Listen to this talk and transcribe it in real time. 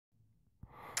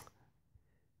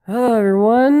Hello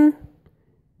everyone.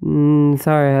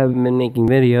 Sorry I haven't been making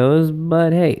videos,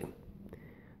 but hey,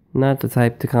 not the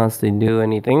type to constantly do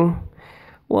anything.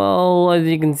 Well, as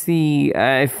you can see,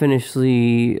 I finally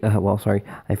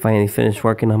finished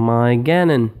working on my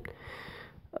Ganon.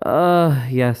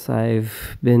 Yes,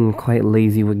 I've been quite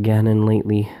lazy with Ganon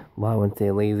lately. Well, I wouldn't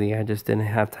say lazy, I just didn't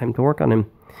have time to work on him.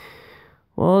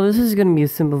 Well, this is gonna be a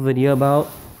simple video about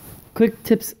quick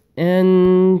tips,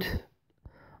 and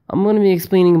I'm gonna be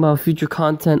explaining about future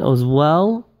content as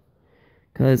well.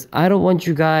 Because I don't want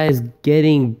you guys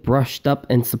getting brushed up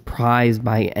and surprised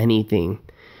by anything.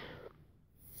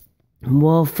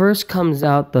 Well, first comes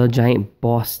out the giant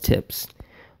boss tips.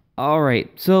 Alright,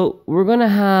 so we're gonna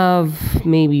have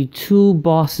maybe two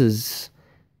bosses.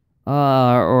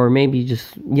 Or maybe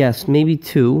just, yes, maybe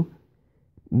two.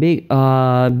 Big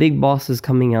bosses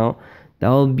coming out. That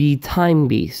will be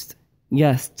time-based.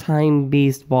 Yes,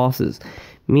 time-based bosses.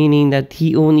 Meaning that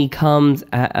he only comes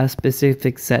at a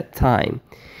specific set time.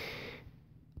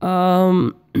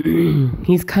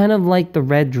 He's kind of like the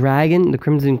Red Dragon, the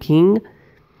Crimson King.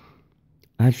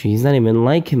 Actually, he's not even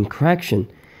like him.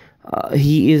 Correction.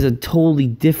 He is a totally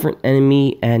different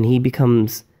enemy, and he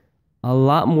becomes a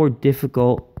lot more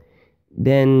difficult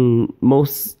than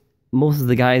most of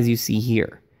the guys you see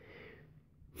here.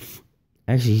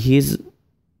 Actually, he's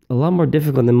a lot more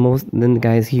difficult than the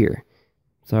guys here.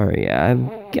 Sorry, I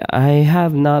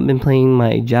have not been playing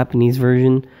my Japanese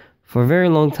version for a very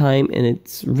long time, and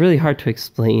it's really hard to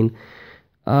explain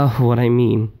what I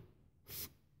mean.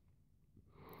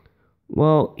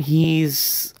 Well,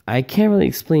 I can't really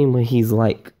explain what he's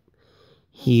like.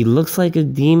 He looks like a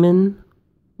demon.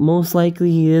 Most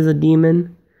likely he is a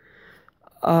demon.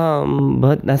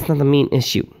 But that's not the main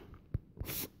issue.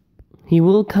 He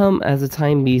will come as a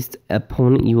time beast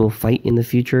opponent you will fight in the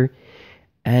future,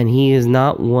 and he is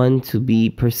not one to be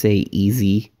per se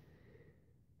easy.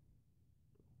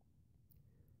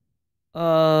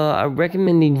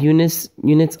 Recommended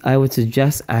units I would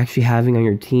suggest actually having on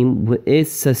your team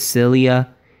is Cecilia.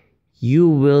 You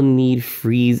will need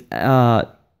freeze.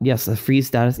 Yes, a freeze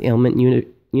status ailment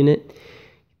unit.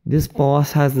 This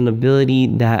boss has an ability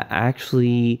that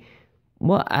actually,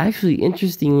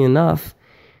 interesting enough.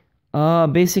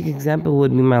 Basic example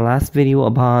would be my last video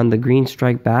upon the Green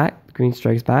Strikes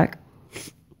Back,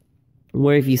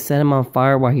 where if you set him on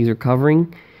fire while he's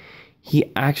recovering,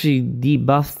 he actually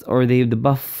debuffs, or the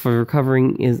buff for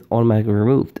recovering is automatically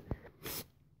removed.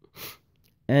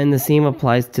 And the same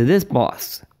applies to this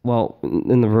boss. Well,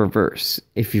 in the reverse.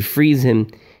 If you freeze him,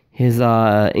 his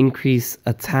increased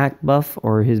attack buff,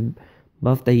 or his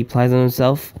buff that he applies on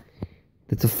himself,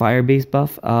 that's a fire-based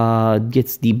buff,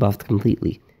 gets debuffed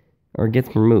completely, or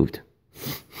gets removed.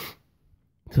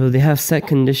 So they have set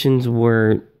conditions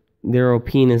where their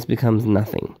OPness becomes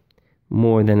nothing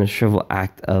more than a shrivel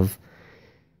act of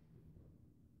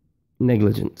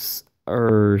negligence,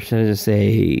 or should I just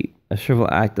say a shrivel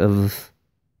act of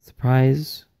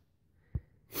surprise.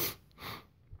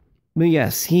 But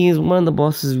yes, he is one of the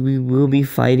bosses we will be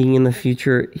fighting in the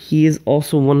future. He is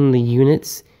also one of the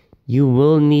units you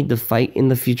will need to fight in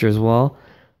the future as well.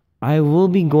 I will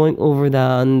be going over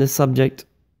that on this subject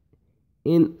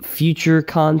in future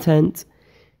content.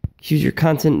 Future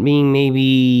content being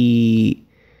maybe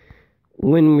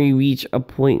when we reach a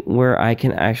point where I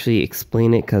can actually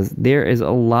explain it, because there is a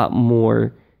lot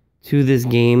more to this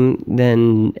game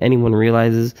than anyone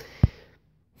realizes.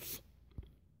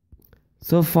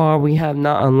 So far, we have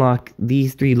not unlocked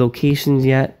these 3 locations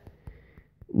yet.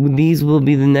 These will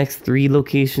be the next 3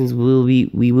 locations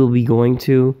we will be going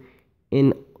to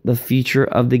in the future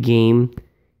of the game.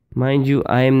 Mind you,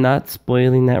 I am not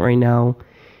spoiling that right now.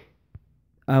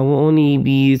 I will only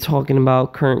be talking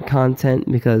about current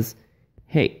content because,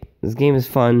 hey, this game is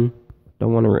fun.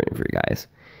 Don't want to ruin it for you guys.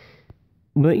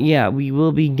 But yeah, we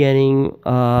will be getting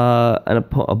a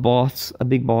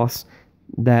big boss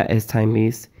that is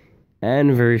time-based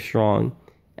and very strong,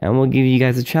 and we'll give you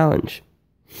guys a challenge.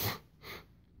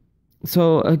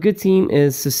 So a good team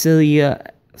is Cecilia,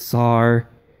 Sar.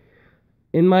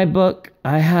 In my book,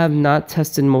 I have not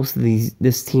tested most of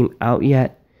this team out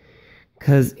yet,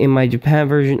 because in my Japan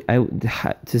version,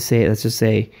 let's just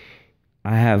say,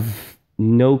 I have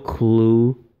no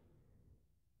clue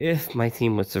if my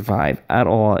team would survive at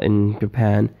all in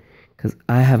Japan, because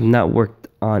I have not worked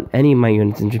on any of my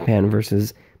units in Japan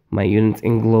versus my units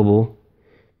in global.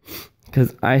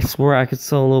 Because I swore I could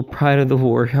solo Pride of the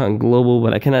Warrior on global,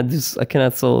 but I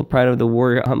cannot solo Pride of the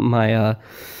Warrior on my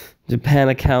Japan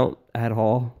account at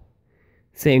all.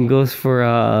 Same goes for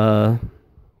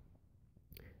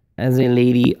as a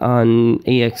lady on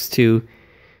AX2.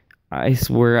 I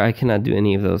swear I cannot do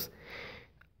any of those.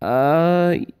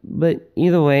 But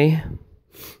either way,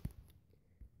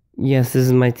 yes, this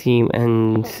is my team,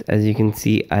 and as you can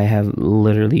see, I have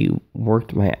literally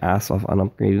worked my ass off on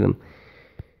upgrading them.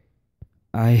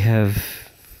 I have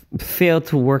failed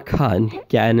to work on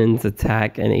Ganon's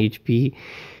attack and HP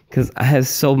because I have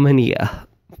so many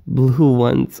blue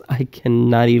ones I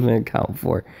cannot even account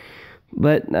for.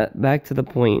 But back to the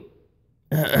point.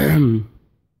 I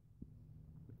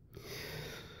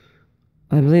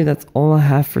believe that's all I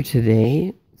have for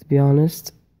today, to be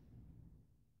honest.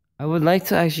 I would like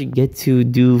to actually get to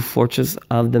do Fortress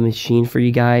of the Machine for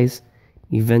you guys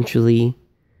eventually.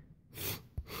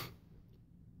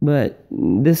 But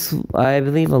this, I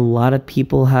believe a lot of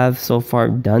people have so far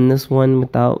done this one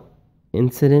without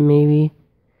incident, maybe.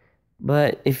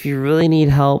 But if you really need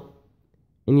help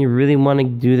and you really want to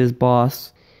do this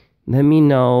boss, let me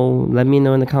know. Let me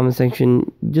know in the comment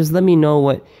section. Just let me know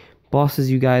what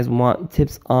bosses you guys want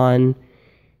tips on,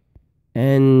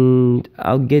 and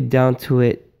I'll get down to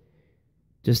it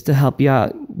just to help you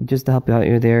out. Just to help you out,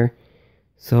 you're there.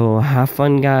 So have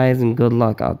fun, guys, and good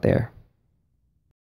luck out there.